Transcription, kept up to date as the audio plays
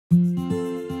Once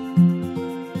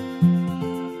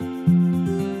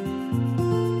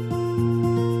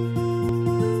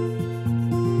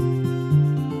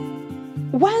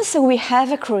we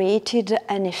have created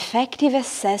an effective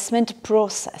assessment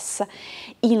process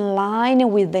in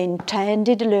line with the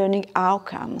intended learning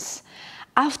outcomes,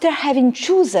 after having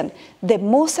chosen the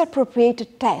most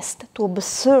appropriate test to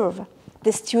observe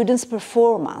the student's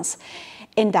performance,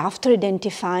 and after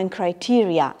identifying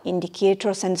criteria,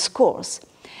 indicators and scores,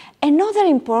 another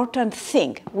important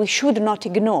thing we should not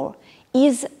ignore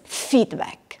is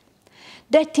feedback.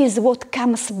 That is what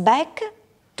comes back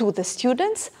to the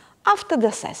students after the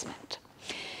assessment.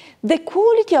 The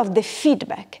quality of the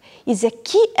feedback is a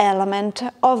key element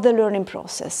of the learning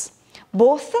process,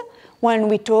 both when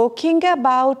we're talking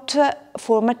about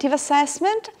formative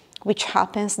assessment, which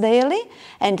happens daily,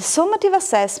 and summative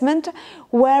assessment,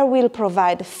 where we'll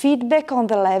provide feedback on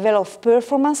the level of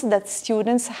performance that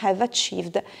students have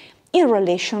achieved in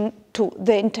relation to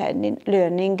the intended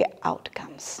learning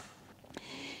outcomes.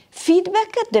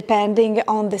 Feedback, depending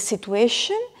on the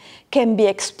situation, can be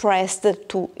expressed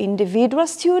to individual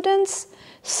students,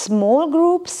 small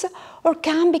groups, or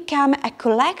can become a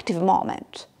collective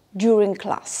moment during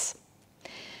class.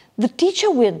 The teacher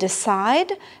will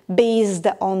decide, based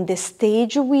on the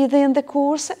stage within the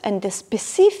course and the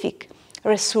specific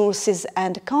resources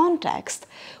and context,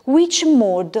 which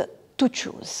mode to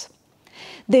choose.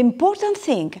 The important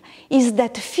thing is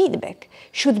that feedback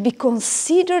should be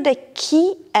considered a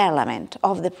key element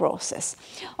of the process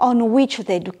on which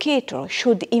the educator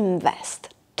should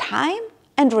invest time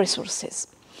and resources.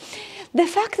 The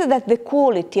fact that the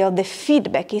quality of the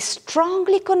feedback is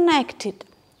strongly connected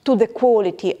to the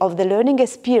quality of the learning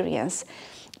experience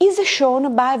is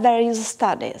shown by various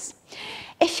studies.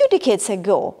 A few decades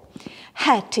ago,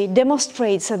 Hattie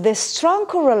demonstrates the strong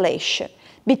correlation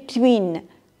between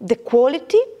the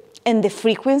quality and the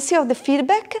frequency of the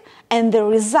feedback and the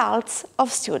results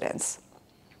of students.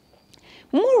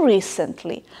 More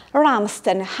recently,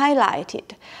 Ramsten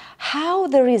highlighted how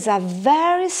there is a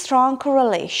very strong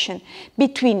correlation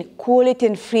between quality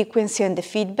and frequency in the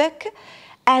feedback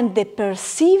and the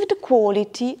perceived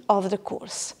quality of the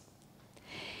course.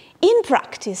 In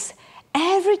practice,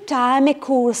 every time a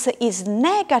course is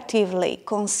negatively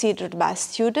considered by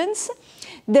students,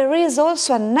 there is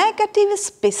also a negative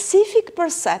specific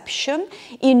perception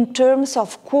in terms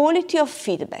of quality of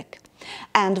feedback,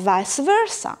 and vice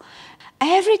versa.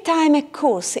 Every time a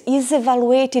course is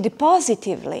evaluated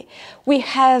positively, we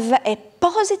have a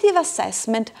positive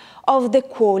assessment of the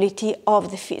quality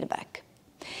of the feedback.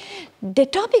 The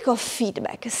topic of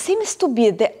feedback seems to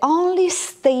be the only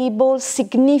stable,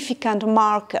 significant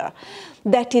marker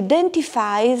that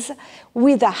identifies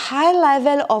with a high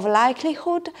level of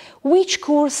likelihood which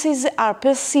courses are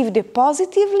perceived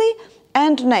positively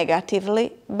and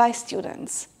negatively by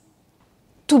students.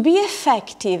 To be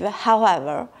effective,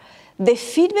 however, the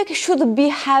feedback should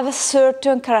have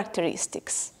certain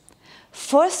characteristics.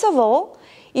 First of all,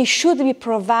 it should be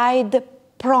provided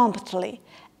promptly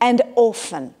and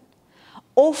often.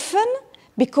 Often,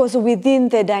 because within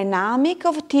the dynamic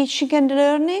of teaching and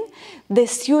learning, the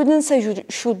students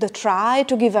should try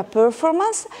to give a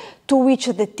performance to which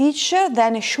the teacher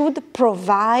then should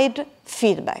provide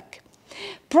feedback.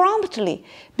 Promptly,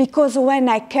 because when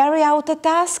I carry out a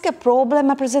task, a problem,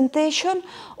 a presentation,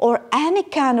 or any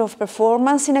kind of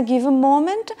performance in a given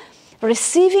moment,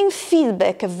 receiving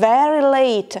feedback very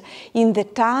late in the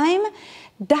time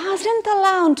doesn't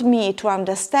allow me to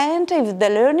understand if the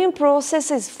learning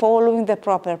process is following the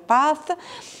proper path,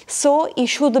 so it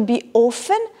should be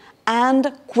often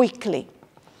and quickly.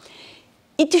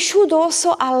 It should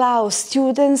also allow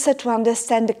students to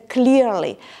understand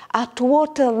clearly at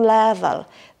what level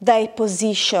they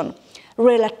position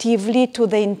relatively to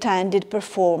the intended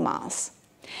performance.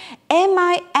 Am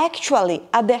I actually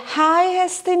at the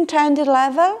highest intended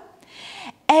level?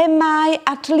 Am I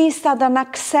at least at an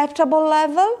acceptable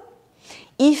level?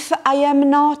 If I am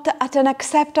not at an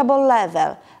acceptable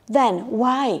level, then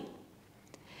why?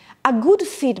 A good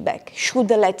feedback should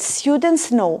let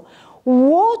students know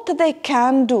what they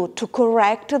can do to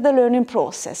correct the learning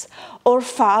process or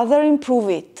further improve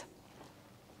it.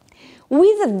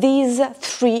 With these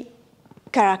three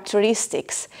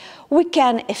characteristics, we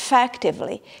can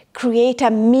effectively create a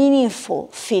meaningful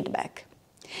feedback.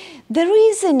 There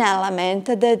is an element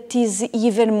that is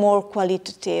even more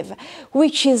qualitative,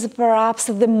 which is perhaps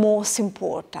the most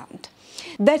important.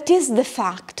 That is the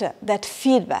fact that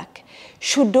feedback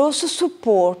should also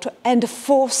support and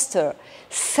foster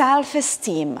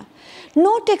self-esteem,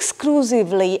 not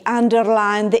exclusively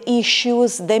underline the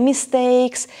issues, the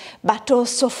mistakes, but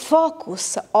also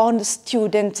focus on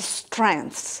students'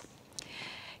 strengths.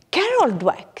 Carol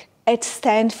Dweck at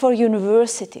Stanford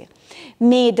University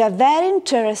made a very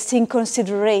interesting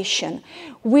consideration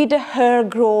with her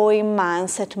growing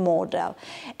mindset model,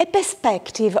 a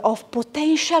perspective of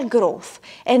potential growth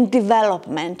and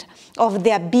development of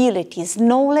the abilities,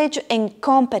 knowledge and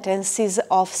competencies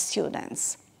of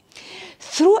students.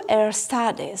 Through her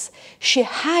studies, she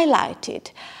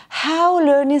highlighted how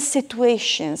learning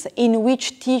situations in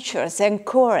which teachers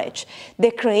encourage the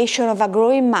creation of a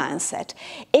growing mindset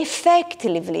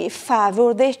effectively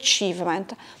favor the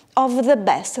achievement of the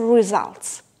best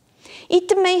results.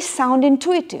 It may sound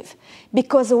intuitive,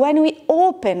 because when we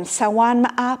open someone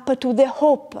up to the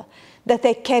hope that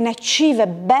they can achieve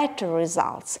better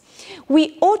results,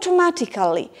 we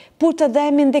automatically put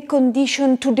them in the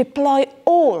condition to deploy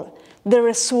all the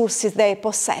resources they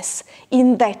possess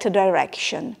in that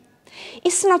direction.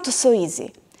 It's not so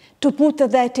easy to put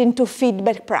that into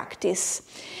feedback practice,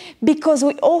 because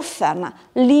we often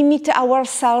limit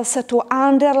ourselves to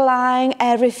underlying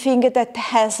everything that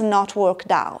has not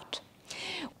worked out.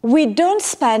 We don't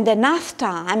spend enough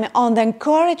time on the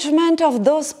encouragement of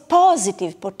those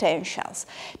positive potentials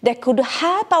that could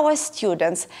help our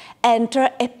students enter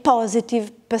a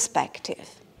positive perspective.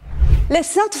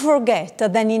 Let's not forget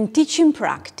that in teaching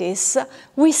practice,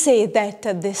 we say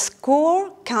that the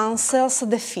score cancels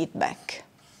the feedback.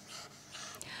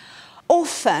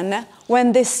 Often,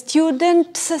 when the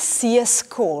students see a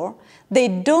score, they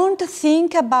don't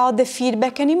think about the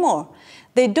feedback anymore.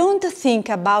 They don't think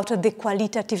about the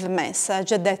qualitative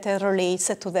message that relates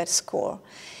to that score.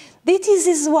 This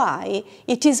is why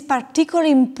it is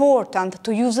particularly important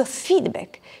to use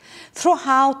feedback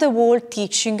throughout the whole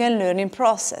teaching and learning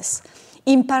process,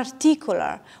 in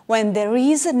particular when there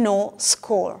is no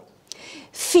score.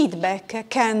 Feedback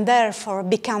can therefore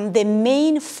become the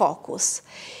main focus.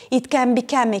 It can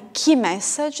become a key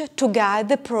message to guide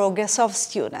the progress of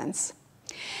students.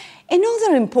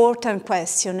 Another important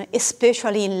question,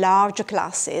 especially in large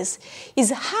classes,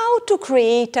 is how to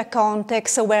create a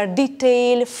context where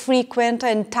detailed, frequent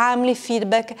and timely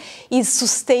feedback is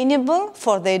sustainable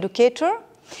for the educator.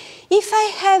 If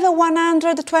I have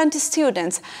 120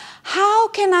 students, how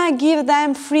can I give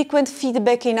them frequent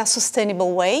feedback in a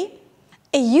sustainable way?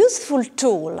 A useful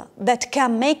tool that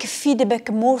can make feedback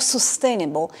more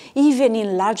sustainable, even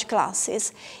in large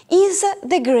classes, is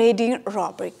the grading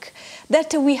rubric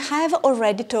that we have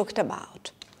already talked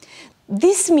about.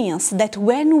 This means that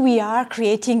when we are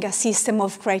creating a system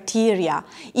of criteria,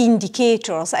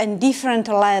 indicators, and different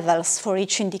levels for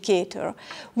each indicator,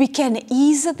 we can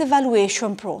ease the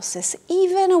evaluation process,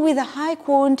 even with a high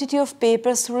quantity of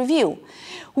papers to review.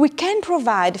 We can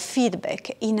provide feedback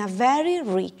in a very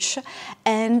rich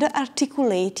and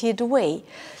articulated way,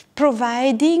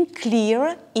 providing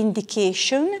clear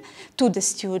indication to the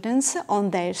students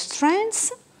on their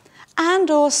strengths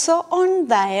and also on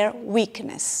their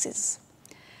weaknesses.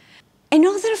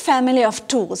 Another family of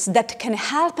tools that can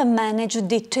help manage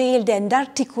detailed and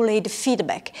articulated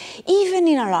feedback, even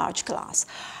in a large class,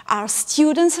 are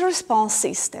students' response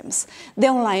systems, the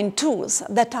online tools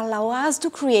that allow us to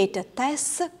create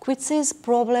tests, quizzes,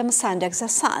 problems, and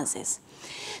exercises.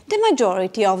 The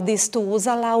majority of these tools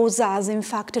allows us, in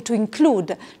fact, to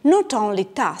include not only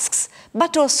tasks,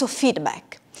 but also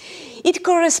feedback. It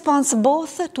corresponds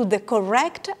both to the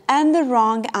correct and the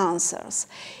wrong answers.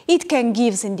 It can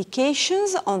give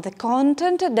indications on the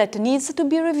content that needs to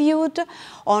be reviewed,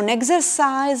 on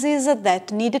exercises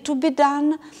that need to be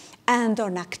done, and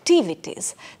on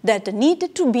activities that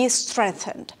need to be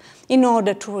strengthened in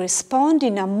order to respond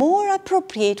in a more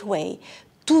appropriate way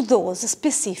to those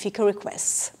specific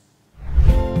requests.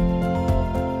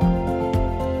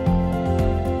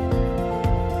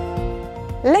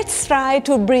 Let's try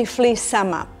to briefly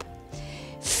sum up.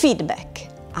 Feedback,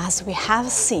 as we have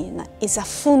seen, is a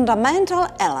fundamental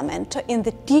element in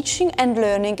the teaching and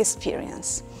learning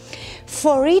experience.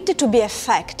 For it to be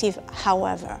effective,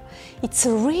 however, it's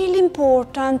really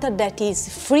important that it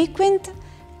is frequent,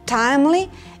 timely,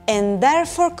 and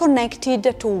therefore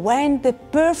connected to when the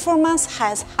performance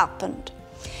has happened.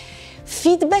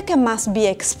 Feedback must be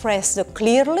expressed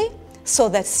clearly, so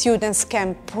that students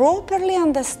can properly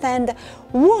understand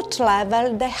what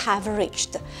level they have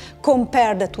reached,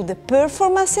 compared to the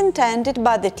performance intended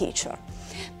by the teacher.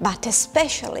 But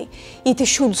especially, it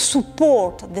should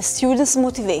support the students'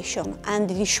 motivation and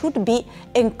it should be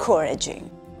encouraging.